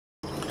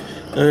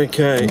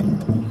Okay,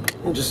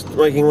 I'm just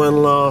making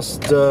one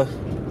last,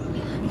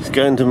 it's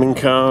going to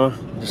Minkara,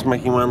 just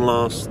making one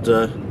last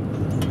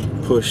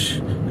push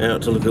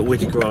out to look at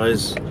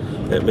WHOOKERIIs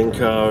at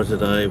Minkara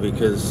today,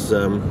 because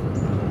they're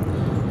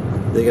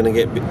going to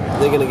get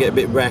a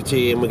bit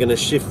ratty, and we're going to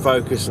shift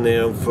focus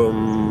now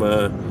from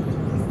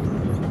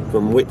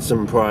wits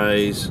and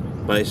praise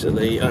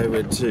basically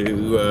over to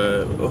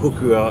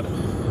HOOKERII,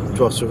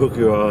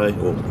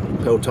 of-HOOKERII, or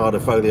peltata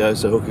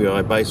foliosa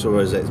HOOKERII basal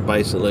rosettes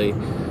basically,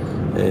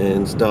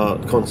 and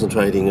start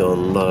concentrating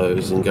on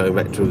those and going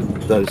back to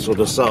those sort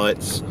of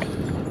sites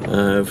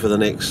for the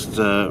next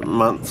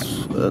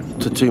month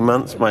to 2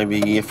 months,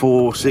 maybe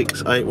 4,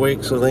 6, 8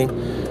 weeks I think.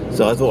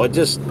 So I thought I'd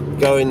just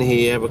go in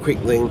here, have a quick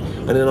thing,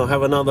 and then I'll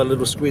have another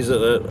little squeeze at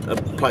a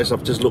place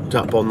I've just looked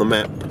up on the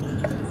map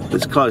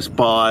that's close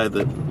by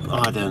that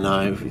I don't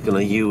know if it's going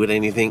to yield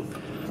anything.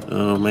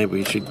 Maybe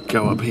we should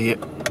go up here,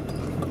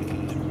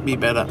 be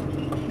better.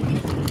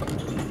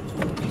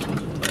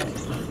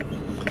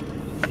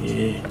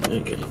 Yeah,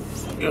 okay.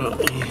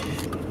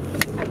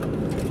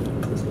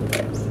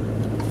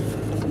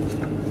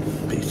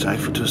 Be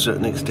safer to a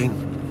certain extent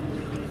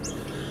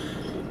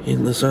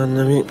in the sun.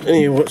 I mean,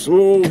 anyway, what's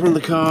more from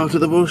the car to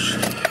the bush?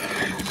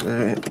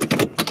 So,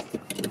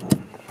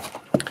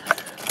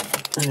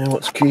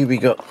 what's QB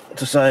got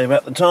to say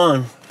about the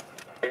time?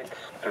 It's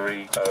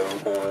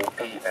 3:04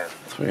 p.m.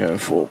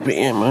 3:04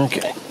 p.m.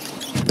 Okay.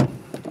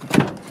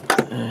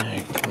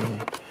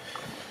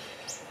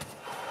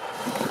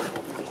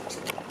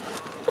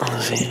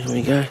 Here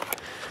we go.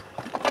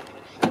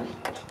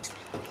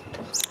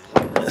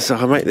 So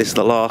I'll make this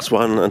the last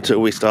one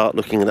until we start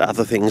looking at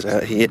other things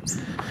out here,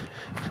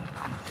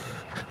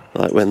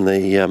 like when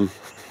the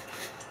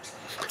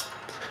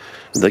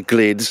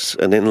glids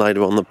and then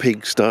later on the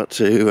pigs start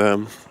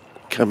to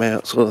come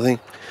out, sort of thing.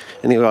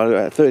 Anyway, I've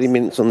got 30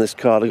 minutes on this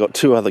card. I've got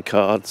 2 other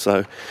cards,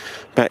 so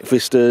back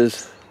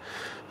vistas,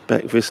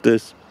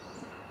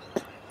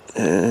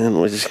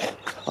 and we just,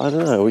 I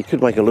don't know, we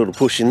could make a little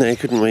push in there,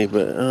 couldn't we?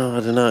 But I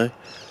don't know,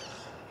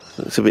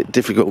 it's a bit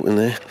difficult in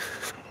there.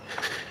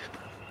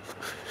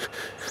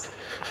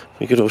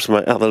 We could also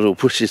make other little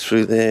pushes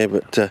through there,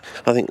 but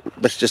I think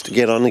best just to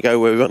get on and go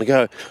where we want to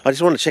go. I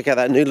just want to check out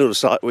that new little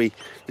site we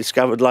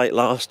discovered late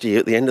last year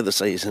at the end of the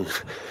season,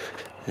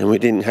 and we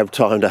didn't have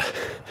time to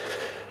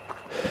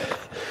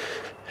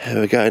have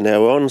a go.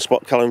 Now we're on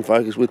spot colour and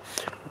focus with,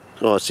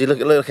 oh, see,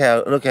 look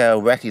how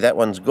ratty that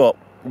one's got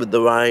with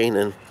the rain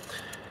and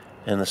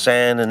the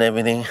sand and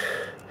everything,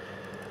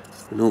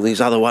 and all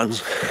these other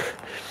ones.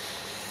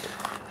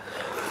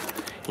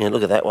 Yeah,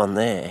 look at that one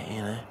there,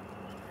 you know.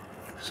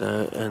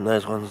 So, and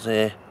those ones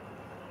there,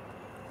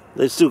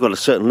 they've still got a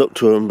certain look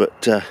to them,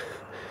 but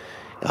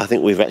I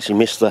think we've actually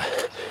missed the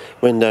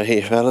window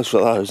here, fellas,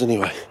 for those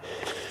anyway.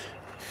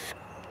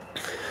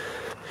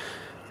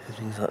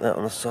 Things like that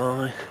on the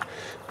side.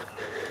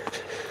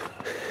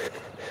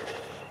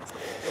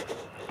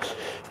 A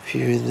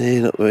few in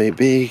there, not very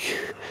big.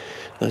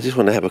 I just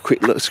want to have a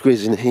quick look,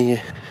 squeeze in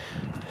here.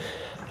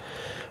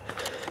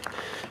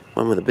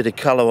 One with a bit of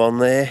colour on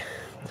there.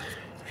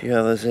 A few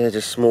others there,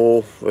 just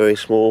small, very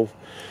small.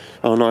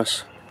 Oh,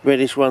 nice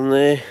reddish one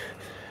there,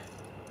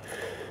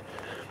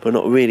 but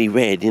not really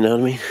red, you know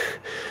what I mean?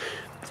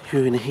 A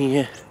few in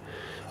here,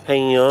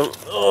 hanging on.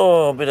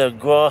 Oh, a bit of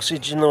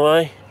grassage in the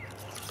way.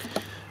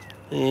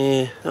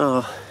 Yeah,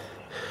 oh.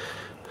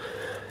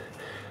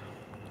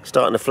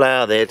 Starting to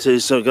flower there too,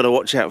 so I've got to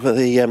watch out for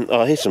the,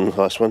 oh, here's some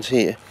nice ones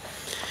here.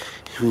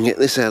 We can get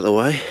this out of the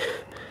way.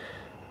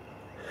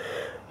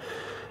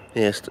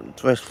 Yes,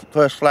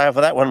 first flower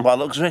for that one by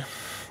the looks of it.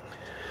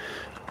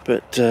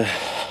 But,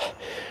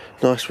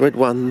 nice red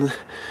one,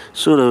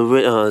 sort of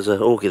red. Oh, there's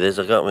an orchid there,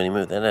 so I can't really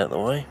move that out of the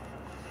way.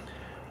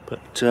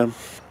 But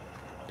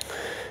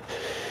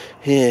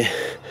yeah,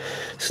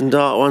 some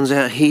dark ones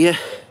out here.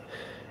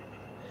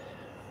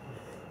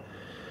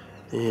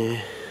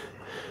 Yeah.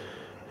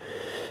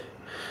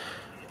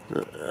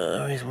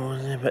 There's more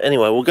in there. But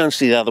anyway, we'll go and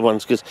see the other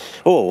ones, because,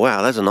 oh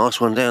wow, there's a nice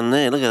one down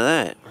there. Look at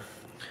that.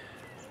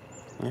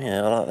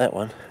 Yeah, I like that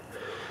one.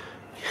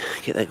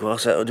 Get that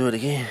grass out, I'll do it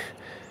again.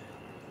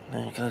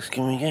 There it goes,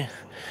 give me again.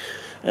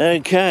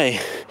 Okay,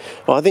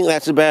 well, I think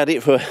that's about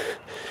it for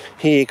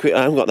here.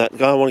 I haven't got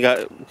that. I want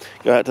to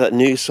go out to that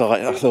new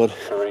site. I thought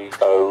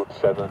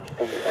 3:07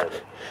 p.m.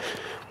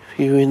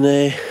 few in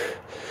there.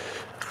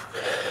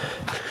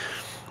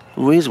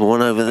 Where's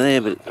one over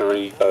there? But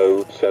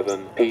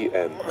 3:07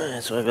 p.m.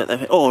 Sorry about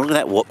that. Oh, look at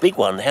that! What big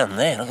one down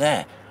there? Look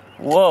at that!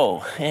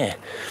 Whoa, yeah.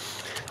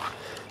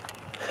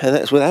 And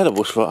that's without a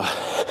bushfire.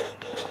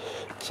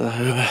 So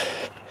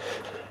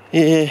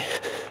yeah,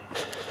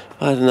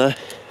 I don't know.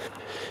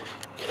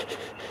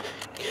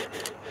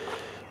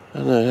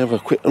 Have a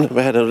quick. I'm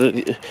about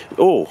to.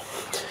 Oh,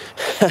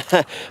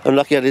 I'm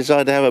lucky I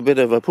decided to have a bit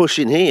of a push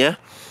in here.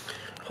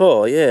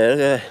 Oh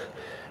yeah,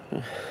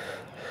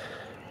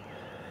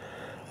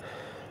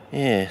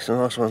 yeah, some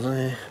nice ones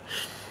there.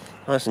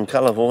 Nice and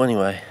colourful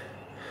anyway.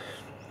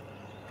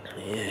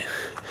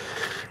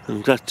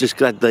 I'm just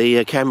glad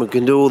the camera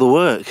can do all the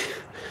work.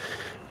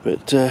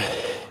 But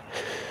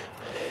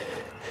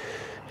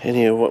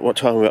Anyway, what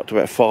time we're up to?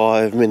 About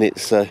 5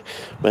 minutes, so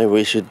maybe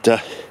we should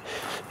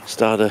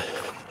start a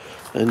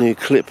new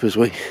clip as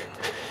we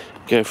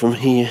go from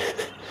here.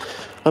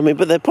 I mean,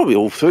 but they're probably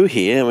all through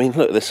here. I mean,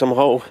 look, there's some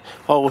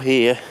hole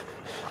here,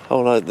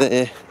 hole out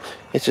there.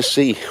 Let's just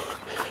see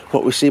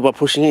what we see by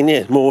pushing in.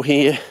 Yeah, more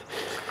here.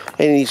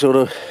 Any sort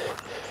of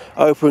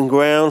open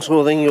ground sort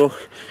of thing,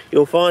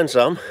 you'll find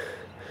some.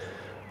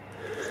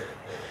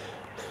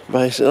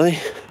 Basically,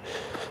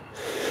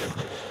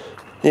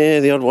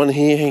 yeah, the odd one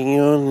here hanging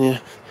on. Yeah,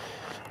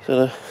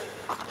 sort of.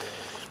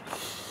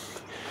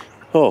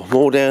 Oh,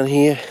 more down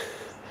here.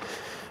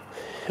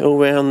 All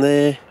round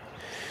there.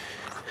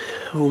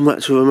 All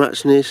much of a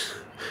muchness.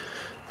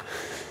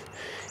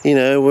 You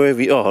know,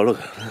 wherever you... Oh, look.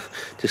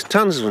 Just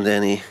tons of them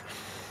down here.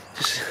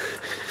 Just...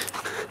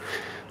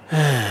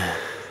 yeah,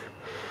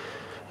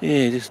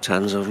 just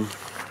tons of them.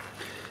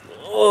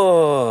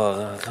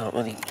 Oh, I can't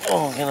really...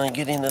 Oh, can I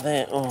get into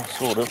there? Oh,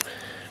 sort of.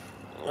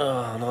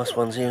 Oh, nice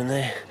ones here and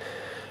there.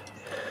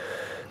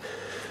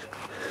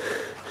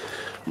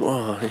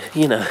 Oh,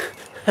 you know.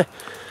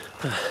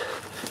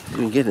 You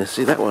can get to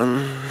see that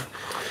one.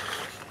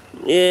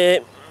 Yeah,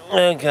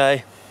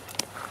 okay.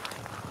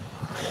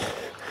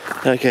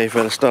 Okay,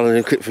 fella, start a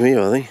new clip from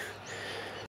here, I think.